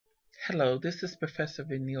Hello, this is Professor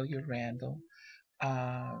Venelia Randall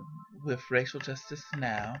um, with Racial Justice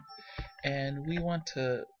Now, and we want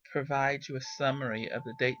to provide you a summary of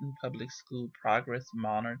the Dayton Public School Progress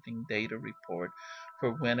Monitoring Data Report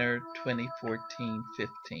for winter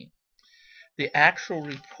 2014-15. The actual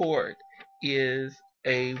report is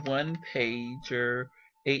a one-pager,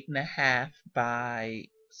 8.5 by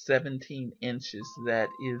 17 inches that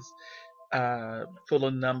is full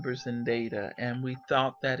of numbers and data, and we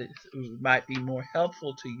thought that it might be more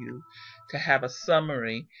helpful to you to have a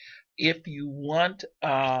summary if you want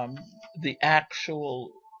the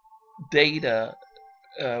actual data,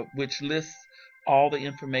 which lists all the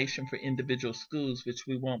information for individual schools, which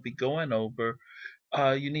we won't be going over.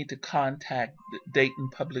 You need to contact Dayton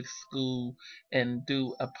Public School and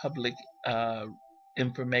do a public uh,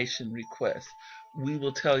 information request. We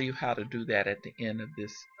will tell you how to do that at the end of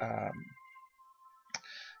this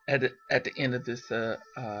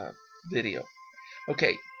video.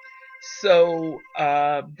 Okay, so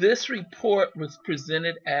this report was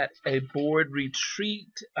presented at a board retreat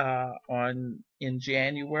in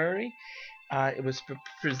January. It was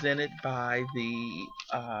presented by the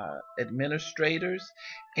administrators,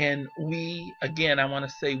 and I want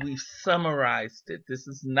to say we summarized it. This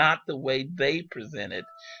is not the way they presented.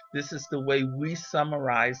 This is the way we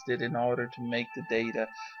summarized it in order to make the data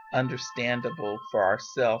understandable for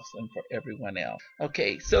ourselves and for everyone else.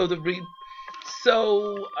 Okay, so the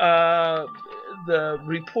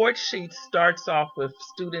report sheet starts off with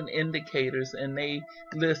student indicators, and they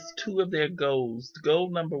list two of their goals. Goal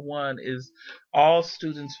number one is all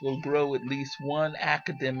students will grow at least one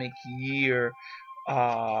academic year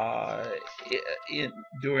uh,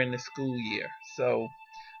 during the school year. So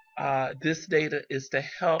this data is to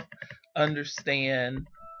help understand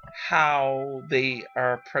how they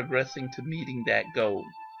are progressing to meeting that goal.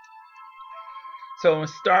 So we'll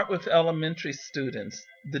start with elementary students.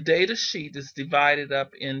 The data sheet is divided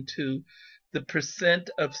up into the percent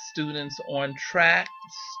of students on track,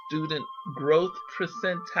 student growth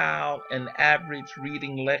percentile, and average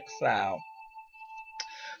reading lexile.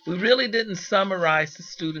 We really didn't summarize the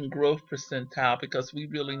student growth percentile because we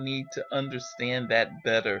really need to understand that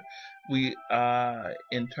better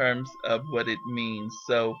in terms of what it means.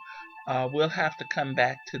 So we'll have to come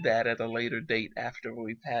back to that at a later date after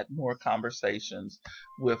we've had more conversations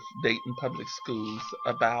with Dayton Public Schools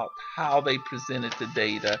about how they presented the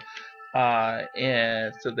data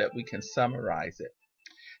and so that we can summarize it.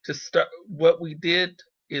 To start, what we did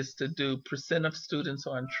is to do percent of students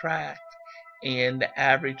on track and the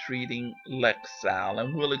average reading lexile,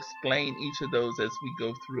 and we'll explain each of those as we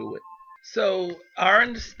go through it. So our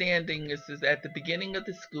understanding is at the beginning of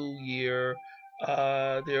the school year,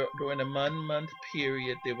 during a 1 month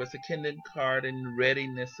period, there was a kindergarten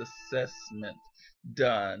readiness assessment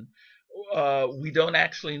done. We don't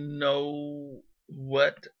actually know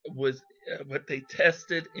what they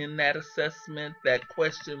tested in that assessment. That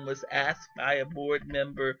question was asked by a board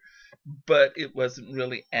member, but it wasn't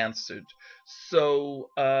really answered. So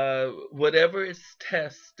whatever is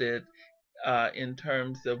tested in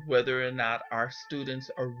terms of whether or not our students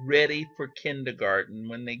are ready for kindergarten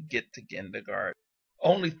when they get to kindergarten.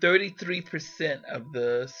 Only 33% of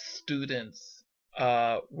the students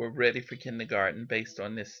were ready for kindergarten based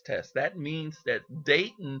on this test. That means that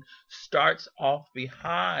Dayton starts off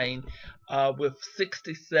behind with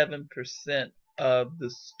 67% of the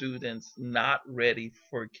students not ready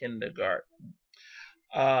for kindergarten.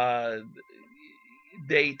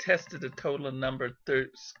 They tested a total of number of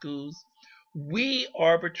schools. We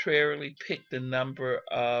arbitrarily picked a number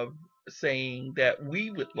of saying that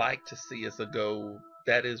we would like to see as a goal,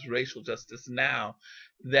 that is Racial Justice Now,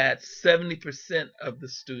 that 70% of the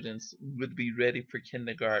students would be ready for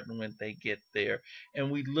kindergarten when they get there.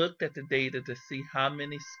 And we looked at the data to see how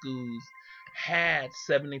many schools had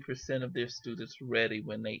 70% of their students ready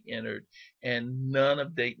when they entered, and none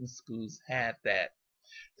of Dayton's schools had that.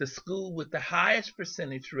 The school with the highest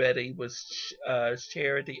percentage ready was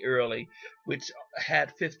Charity Early, which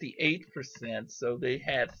had 58%, so they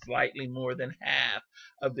had slightly more than half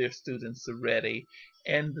of their students ready.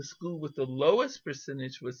 And the school with the lowest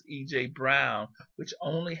percentage was E.J. Brown, which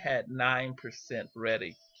only had 9%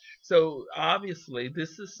 ready. So obviously,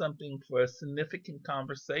 this is something for a significant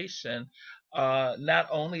conversation, not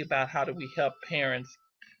only about how do we help parents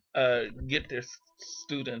get their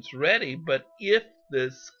students ready, but if the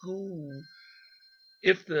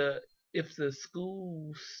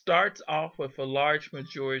school starts off with a large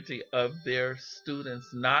majority of their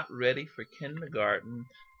students not ready for kindergarten,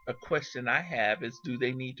 a question I have is, do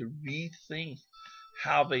they need to rethink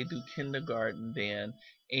how they do kindergarten then,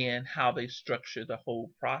 and how they structure the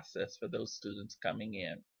whole process for those students coming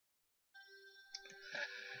in.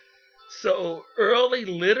 So early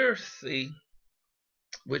literacy,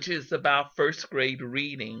 which is about first grade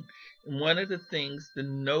reading, one of the things to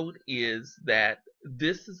note is that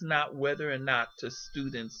this is not whether or not the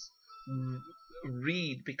students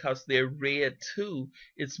read because they're read to.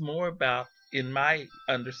 It's more about, in my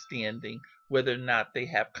understanding, whether or not they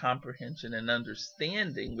have comprehension and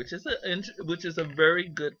understanding, which is a very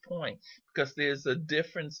good point, because there's a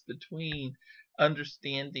difference between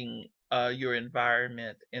understanding your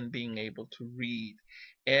environment and being able to read.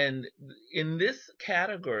 And in this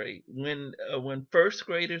category, when first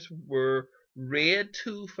graders were read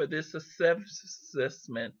to for this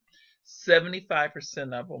assessment,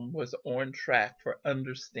 75% of them was on track for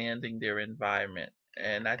understanding their environment.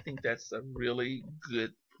 And I think that's a really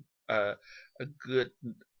good uh, a good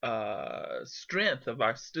strength of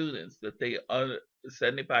our students, that they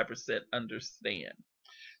 75% understand.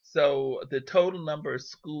 So the total number of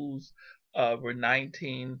schools were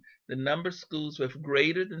 19. The number of schools with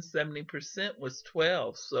greater than 70% was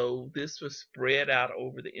 12. So this was spread out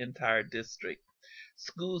over the entire district.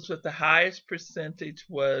 Schools with the highest percentage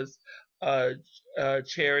was uh,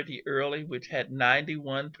 Charity Early, which had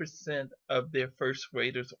 91% of their first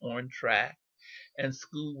graders on track, and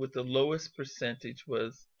school with the lowest percentage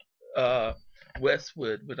was uh,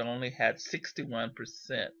 Westwood, which only had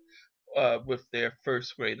 61% with their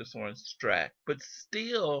first graders on track, but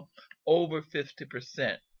still over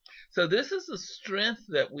 50%. So this is a strength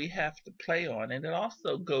that we have to play on, and it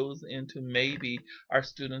also goes into maybe our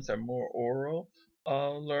students are more oral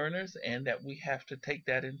learners, and that we have to take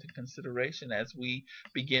that into consideration as we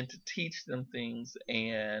begin to teach them things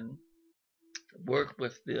and work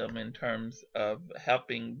with them in terms of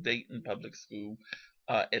helping Dayton Public School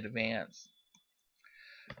advance.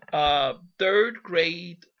 Third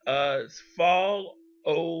grade fall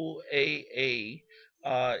OAA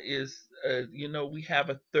is, we have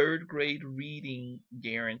a third grade reading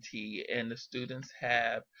guarantee, and the students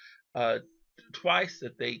have uh, twice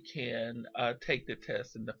that they can take the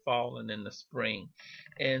test, in the fall and in the spring.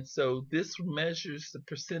 And so this measures the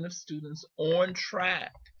percent of students on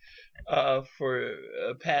track for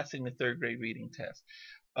passing the third grade reading test.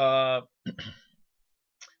 Uh,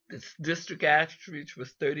 the district average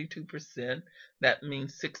was 32%. That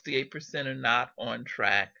means 68% are not on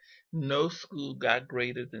track. No school got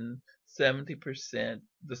greater than 70%.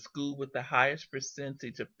 The school with the highest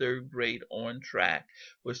percentage of third grade on track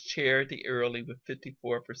was Charity Early with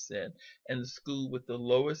 54%, and the school with the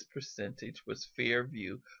lowest percentage was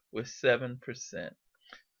Fairview with 7%.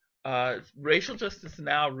 Racial Justice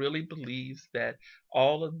Now really believes that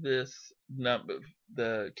all of this number,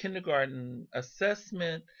 the kindergarten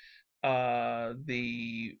assessment,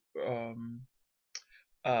 the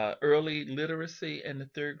early literacy, and the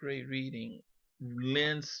third grade reading,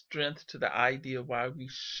 lends strength to the idea why we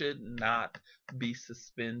should not be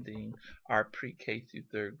suspending our pre-K through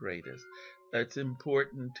third graders. It's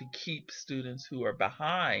important to keep students who are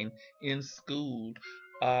behind in school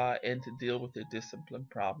and to deal with the discipline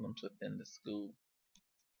problems within the school.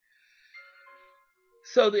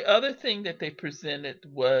 So the other thing that they presented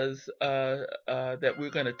was that we're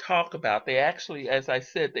going to talk about. They actually, as I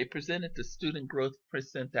said, they presented the student growth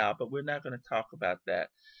percentile, but we're not going to talk about that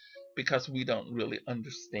because we don't really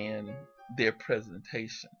understand their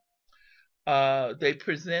presentation. They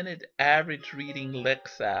presented average reading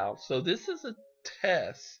lexile. So this is a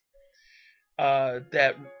test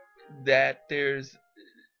that there's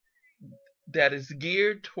that is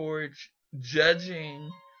geared towards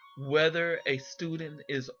judging whether a student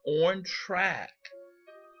is on track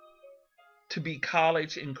to be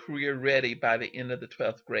college and career ready by the end of the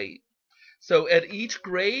 12th grade. So at each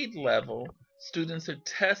grade level, students are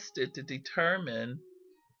tested to determine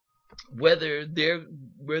whether they're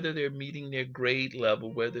meeting their grade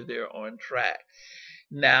level, whether they're on track.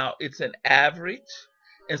 Now, it's an average,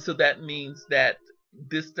 and so that means that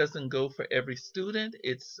this doesn't go for every student.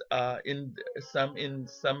 It's in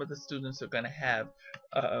some of the students are going to have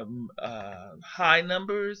high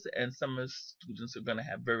numbers, and some of the students are going to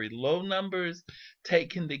have very low numbers.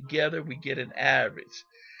 Taken together, we get an average.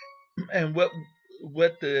 And what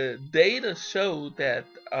the data showed that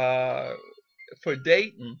for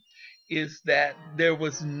Dayton is that there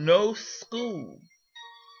was no school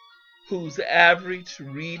whose average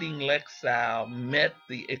reading lexile met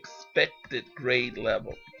the expected grade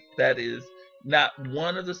level. That is, not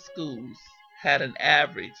one of the schools had an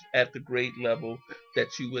average at the grade level that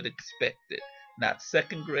you would expect it. Not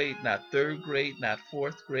second grade, not third grade, not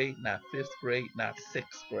fourth grade, not fifth grade, not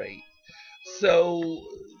sixth grade. So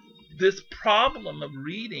this problem of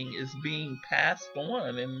reading is being passed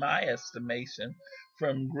on, in my estimation,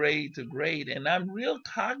 from grade to grade. And I'm real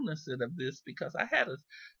cognizant of this because I had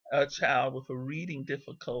a child with a reading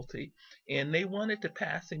difficulty, and they wanted to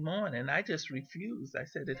pass him on, and I just refused. I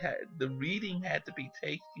said the reading had to be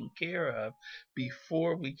taken care of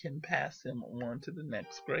before we can pass him on to the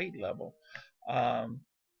next grade level. Um,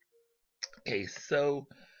 okay, so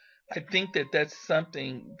I think that that's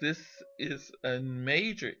something, this is a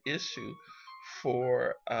major issue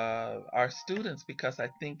for our students, because I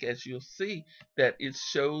think, as you'll see, that it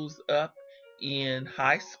shows up in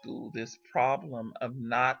high school, this problem of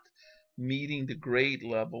not meeting the grade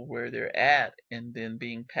level where they're at and then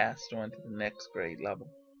being passed on to the next grade level.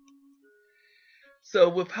 So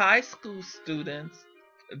with high school students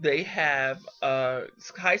have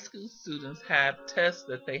tests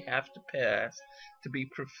that they have to pass to be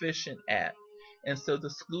proficient at. And so the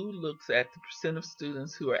school looks at the percent of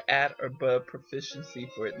students who are at or above proficiency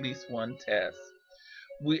for at least one test.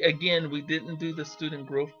 We didn't do the student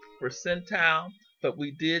growth percentile, but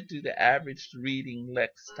we did do the average reading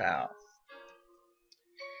lexile.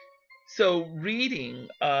 So reading,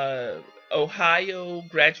 Ohio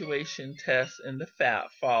graduation tests in the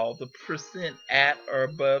fall, the percent at or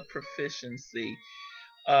above proficiency,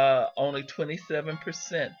 only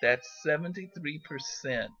 27%. That's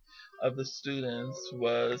 73% of the students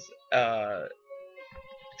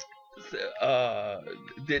uh,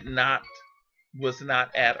 did not was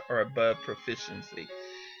not at or above proficiency.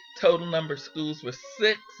 Total number of schools was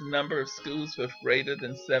 6. Number of schools with greater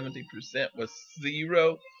than 70% was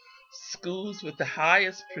 0. Schools with the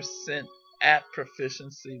highest percent at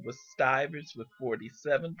proficiency was Stivers with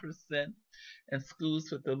 47%, and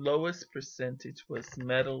schools with the lowest percentage was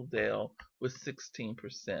Meadowdale with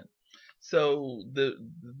 16%. So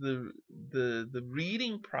the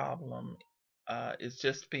reading problem is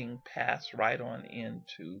just being passed right on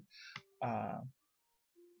into uh,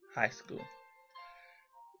 high school.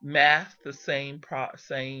 Math, the same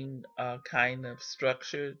kind of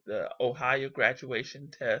structure. The Ohio graduation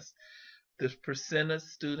test, the percent of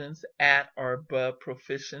students at or above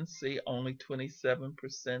proficiency, only 27%,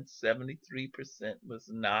 73% was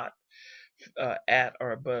not at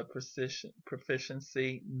or above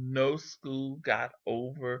proficiency. No school got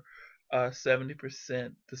over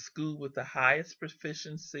 70%. The school with the highest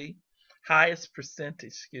percentage,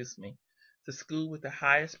 excuse me, the school with the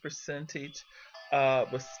highest percentage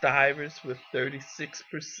was Stivers with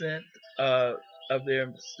 36% of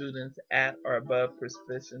their students at or above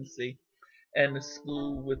proficiency, and the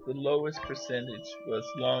school with the lowest percentage was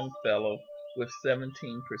Longfellow with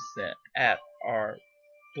 17% at or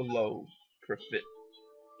below profi-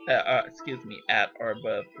 at or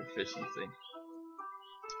above proficiency.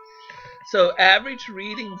 So average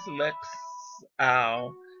readings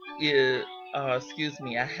lexile is,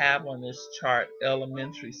 I have on this chart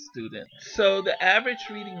elementary student. So the average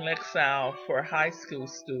reading lexile for high school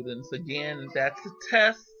students, again, that's a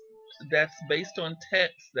test that's based on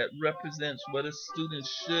text that represents what a student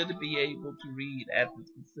should be able to read at the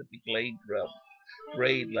specific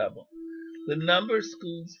grade level. The number of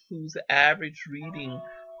schools whose average reading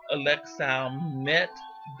lexile met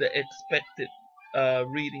the expected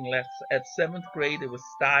reading less. At 7th grade, it was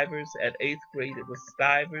Stivers. At 8th grade, it was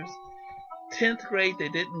Stivers. 10th grade, they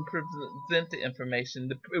didn't present the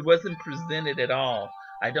information. It wasn't presented at all.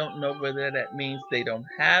 I don't know whether that means they don't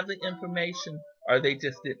have the information or they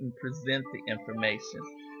just didn't present the information.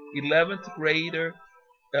 11th grader,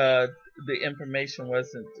 uh, the information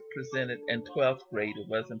wasn't presented, and 12th grade, it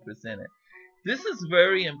wasn't presented. This is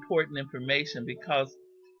very important information because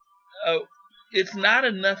uh, it's not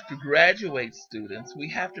enough to graduate students. We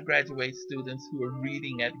have to graduate students who are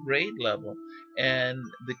reading at grade level, and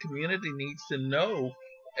the community needs to know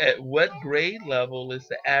at what grade level is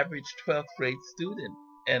the average 12th grade student,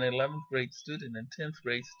 and 11th grade student, and 10th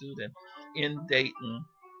grade student in Dayton.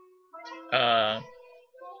 Uh,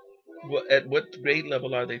 at what grade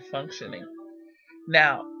level are they functioning?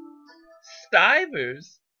 Now,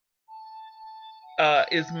 Stivers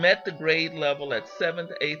is met the grade level at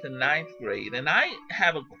 7th, 8th, and 9th grade. And I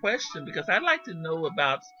have a question because I'd like to know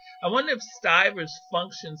about, I wonder if Stivers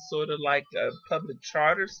functions sort of like a public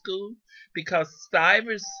charter school, because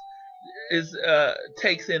Stivers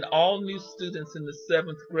takes in all new students in the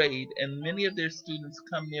 7th grade, and many of their students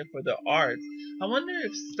come there for the arts. I wonder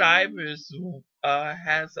if Stivers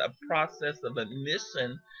has a process of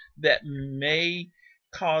admission that may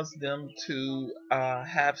cause them to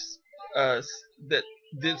have uh, that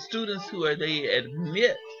the students who are they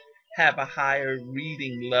admit have a higher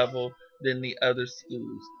reading level than the other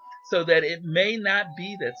schools. so that it may not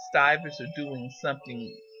be that Stivers are doing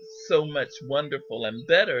something so much wonderful and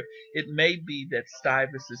better. It may be that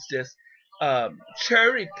Stivers is just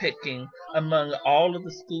cherry picking among all of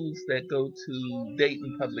the schools that go to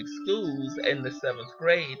Dayton Public Schools in the seventh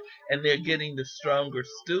grade, and they're getting the stronger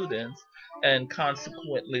students, and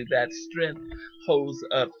consequently that strength holds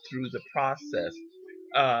up through the process.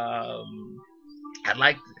 Um, I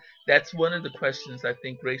like that's one of the questions I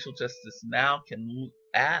think Racial Justice Now can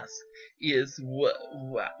ask is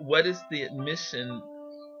what is the admission?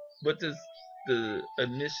 What does the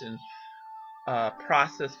admission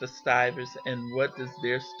process for Stivers, and what does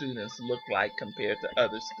their students look like compared to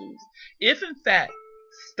other schools? If in fact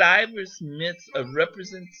Stivers meets a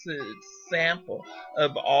representative sample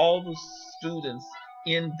of all the students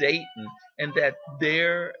in Dayton, and that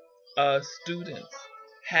their students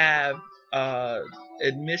have uh,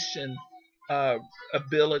 admission uh,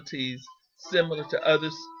 abilities similar to other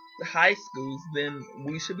high schools, then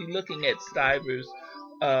we should be looking at Stivers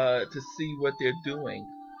to see what they're doing.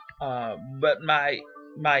 But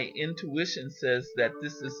my intuition says that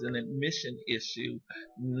this is an admission issue,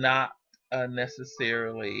 not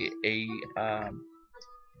necessarily a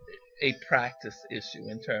practice issue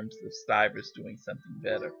in terms of Stivers doing something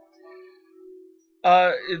better.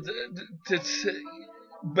 Uh,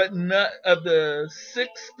 but none of the six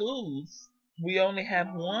schools, we only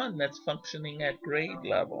have one that's functioning at grade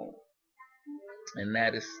level, and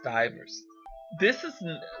that is Stivers. This is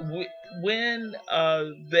when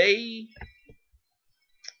they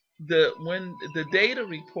when the data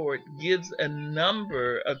report gives a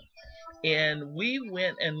number of, and we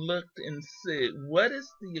went and looked and said what is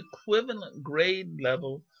the equivalent grade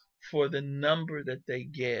level for the number that they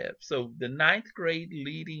give. So the ninth grade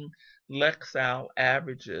leading Lexile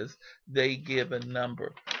averages, they give a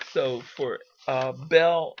number. So for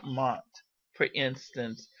Belmont, for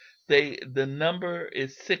instance, the number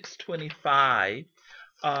is 625,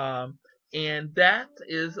 um, and that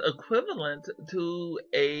is equivalent to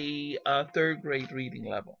a third grade reading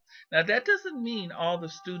level. Now, that doesn't mean all the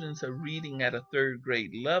students are reading at a third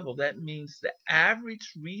grade level. That means the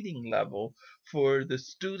average reading level for the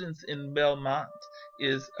students in Belmont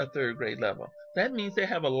is a third grade level. That means they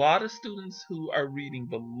have a lot of students who are reading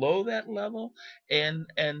below that level, and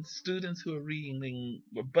students who are reading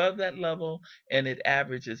above that level, and it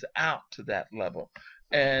averages out to that level.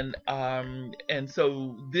 And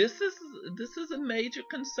so this is a major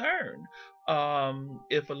concern.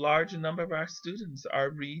 If a large number of our students are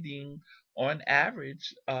reading on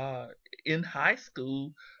average in high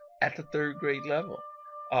school at the third grade level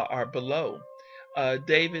or below.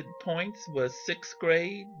 David Points was sixth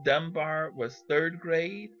grade. Dunbar was third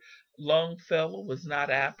grade. Longfellow was not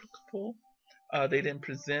applicable. They didn't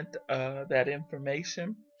present that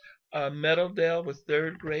information. Meadowdale was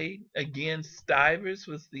third grade. Again, Stivers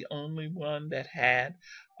was the only one that had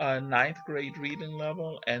a ninth grade reading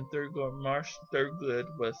level, and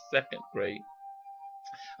Thurgood was second grade.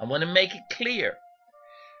 I want to make it clear,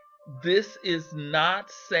 this is not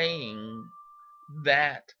saying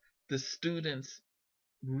that the students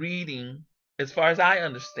reading, as far as I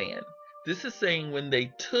understand, this is saying when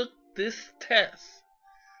they took this test,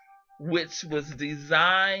 which was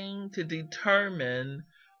designed to determine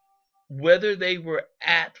whether they were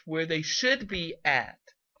at where they should be at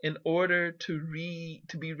in order to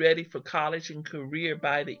be ready for college and career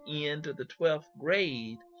by the end of the 12th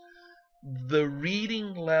grade, the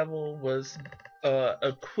reading level was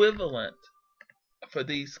equivalent for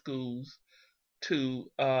these schools to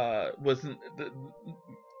was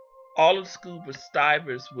all of the schools but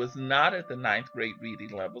Stivers was not at the ninth grade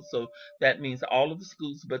reading level. So that means all of the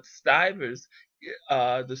schools but Stivers,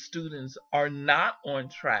 the students are not on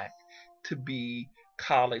track to be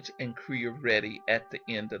college and career ready at the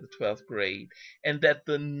end of the 12th grade, and that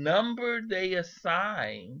the number they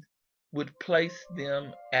assigned would place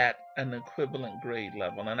them at an equivalent grade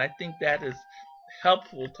level. And I think that is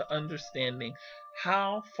helpful to understanding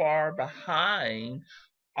how far behind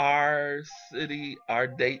our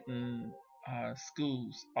Dayton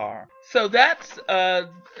schools are. So that's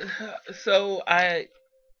so I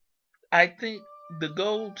think the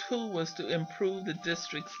goal too was to improve the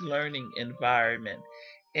district's learning environment,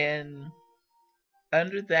 and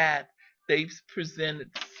under that they've presented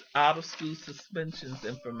out of school suspensions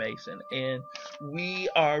information, and we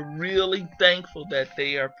are really thankful that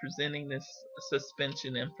they are presenting this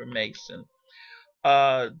suspension information.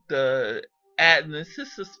 The and this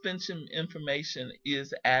is suspension information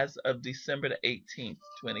is as of December the 18th,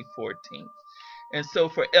 2014. And so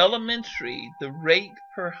for elementary, the rate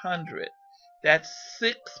per 100, that's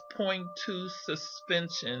 6.2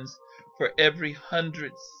 suspensions for every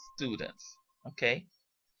 100 students. Okay,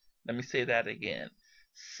 let me say that again.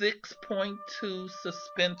 6.2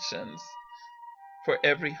 suspensions for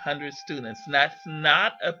every 100 students. That's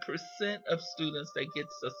not a percent of students that get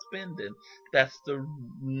suspended. That's the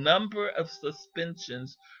number of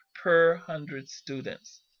suspensions per 100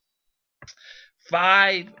 students.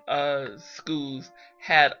 5 schools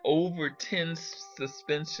had over 10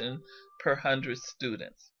 suspensions per 100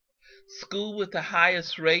 students. School with the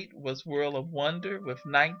highest rate was World of Wonder with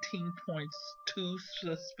 19.2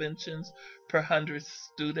 suspensions per 100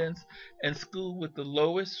 students, and school with the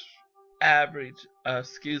lowest average,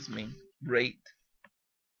 rate.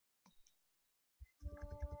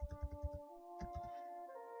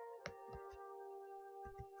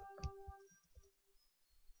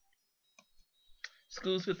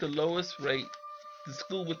 Schools with the lowest rate, the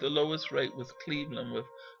school with the lowest rate was Cleveland with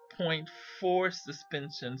zero point 0.4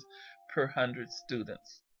 suspensions per 100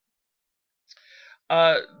 students.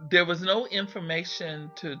 There was no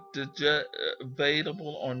information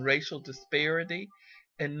available on racial disparity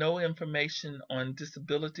and no information on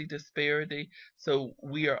disability disparity, so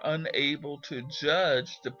we are unable to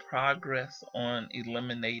judge the progress on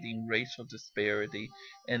eliminating racial disparity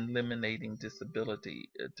and eliminating disability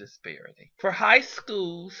disparity. For high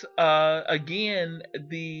schools, again,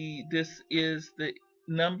 the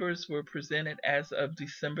numbers were presented as of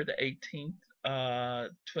December the 18th,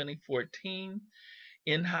 2014.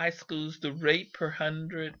 In high schools, the rate per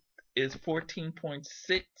 100 is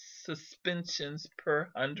 14.6 suspensions per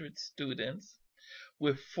 100 students,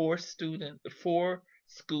 with four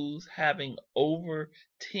schools having over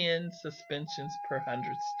 10 suspensions per 100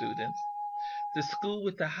 students. The school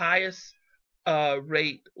with the highest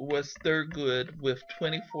rate was Thurgood with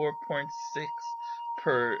 24.6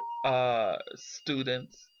 per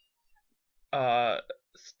students, uh,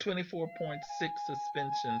 24.6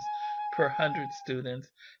 suspensions per 100 students,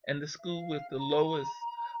 and the school with the lowest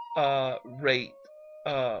rate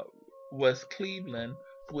was Cleveland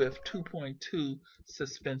with 2.2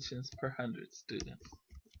 suspensions per 100 students.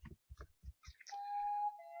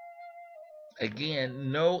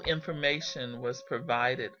 Again, no information was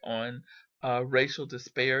provided on racial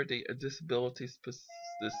disparity or disability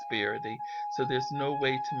disparity, so there's no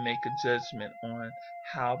way to make a judgment on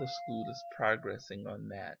how the school is progressing on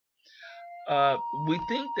that. We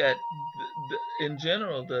think that in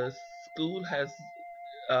general the school has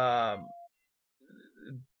um,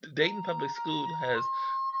 Dayton Public School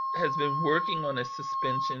has been working on a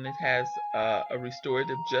suspension. It has a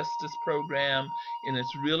restorative justice program, and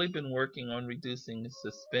it's really been working on reducing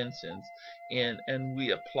suspensions, and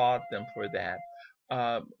we applaud them for that.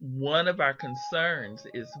 One of our concerns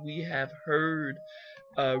is we have heard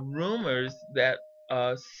rumors that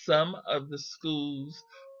some of the schools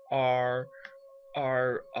are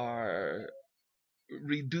are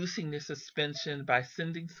reducing the suspension by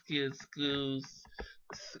sending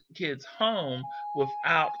kids home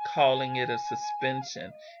without calling it a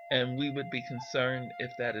suspension, and we would be concerned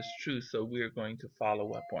if that is true, so we're going to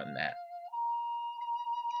follow up on that.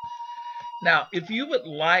 Now, if you would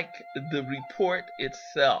like the report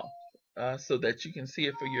itself so that you can see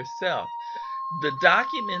it for yourself, the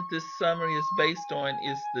document this summary is based on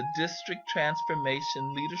is the District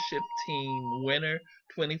Transformation Leadership Team Winter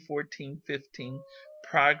 2014-15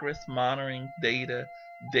 Progress Monitoring Data,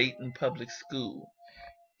 Dayton Public School.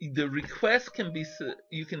 The request can be,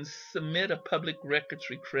 you can submit a public records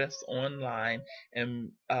request online,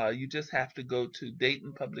 and you just have to go to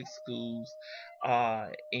Dayton Public Schools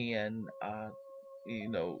and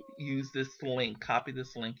use this link, copy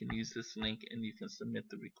this link and use this link, and you can submit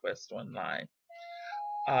the request online.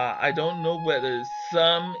 I don't know whether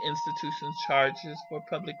some institutions charges for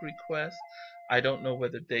public requests. I don't know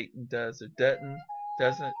whether Dayton does or does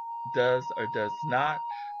not.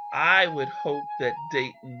 I would hope that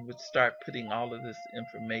Dayton would start putting all of this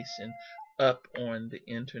information up on the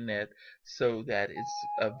internet so that it's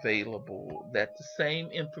available, that the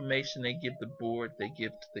same information they give the board, they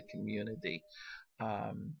give to the community.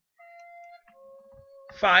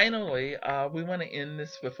 Finally, we want to end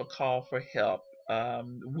this with a call for help.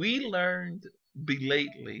 We learned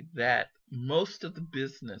belatedly that most of the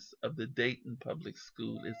business of the Dayton Public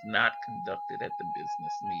School is not conducted at the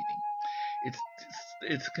business meeting.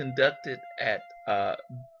 It's conducted at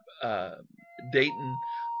Dayton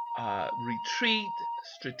retreat,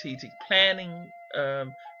 strategic planning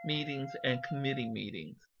meetings, and committee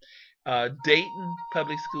meetings. Dayton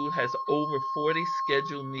Public School has over 40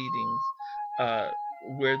 scheduled meetings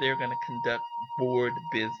where they're going to conduct board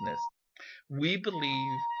business. We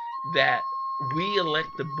believe that we elect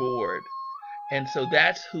the board, and so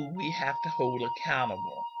that's who we have to hold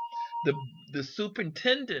accountable. The, the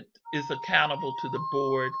superintendent is accountable to the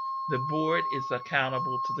board. The board is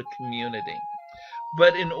accountable to the community.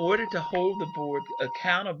 But in order to hold the board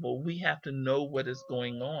accountable, we have to know what is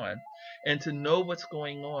going on. And to know what's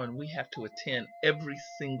going on, we have to attend every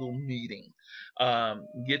single meeting,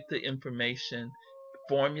 get the information,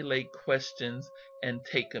 formulate questions, and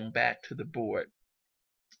take them back to the board.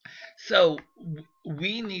 So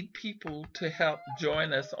we need people to help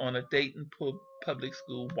join us on a Dayton Public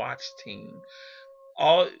School watch team.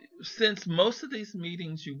 All Since most of these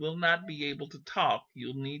meetings you will not be able to talk,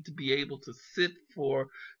 you'll need to be able to sit for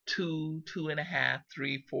 2.5,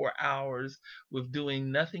 3, 4 hours with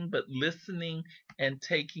doing nothing but listening and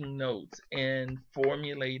taking notes and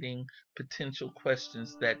formulating potential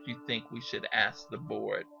questions that you think we should ask the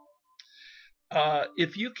board.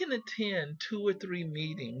 If you can attend 2 or 3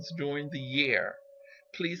 meetings during the year,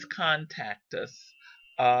 please contact us.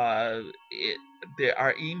 Uh, it,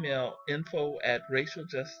 our email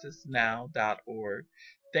info@racialjusticenow.org.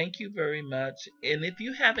 Thank you very much. And if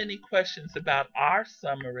you have any questions about our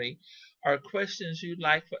summary or questions you'd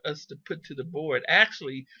like for us to put to the board,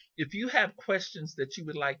 actually, if you have questions that you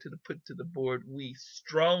would like to put to the board, we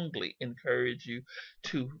strongly encourage you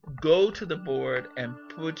to go to the board and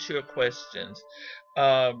put your questions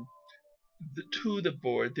um, to the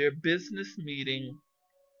board. Their business meeting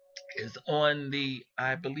is on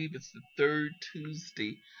I believe it's the third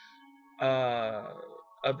Tuesday uh,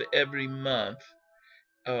 of every month,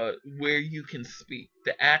 where you can speak.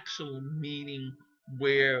 The actual meeting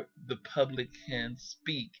where the public can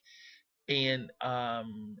speak. And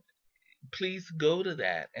please go to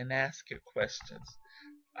that and ask your questions.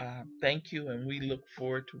 Thank you, and we look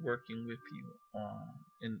forward to working with you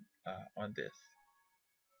on this.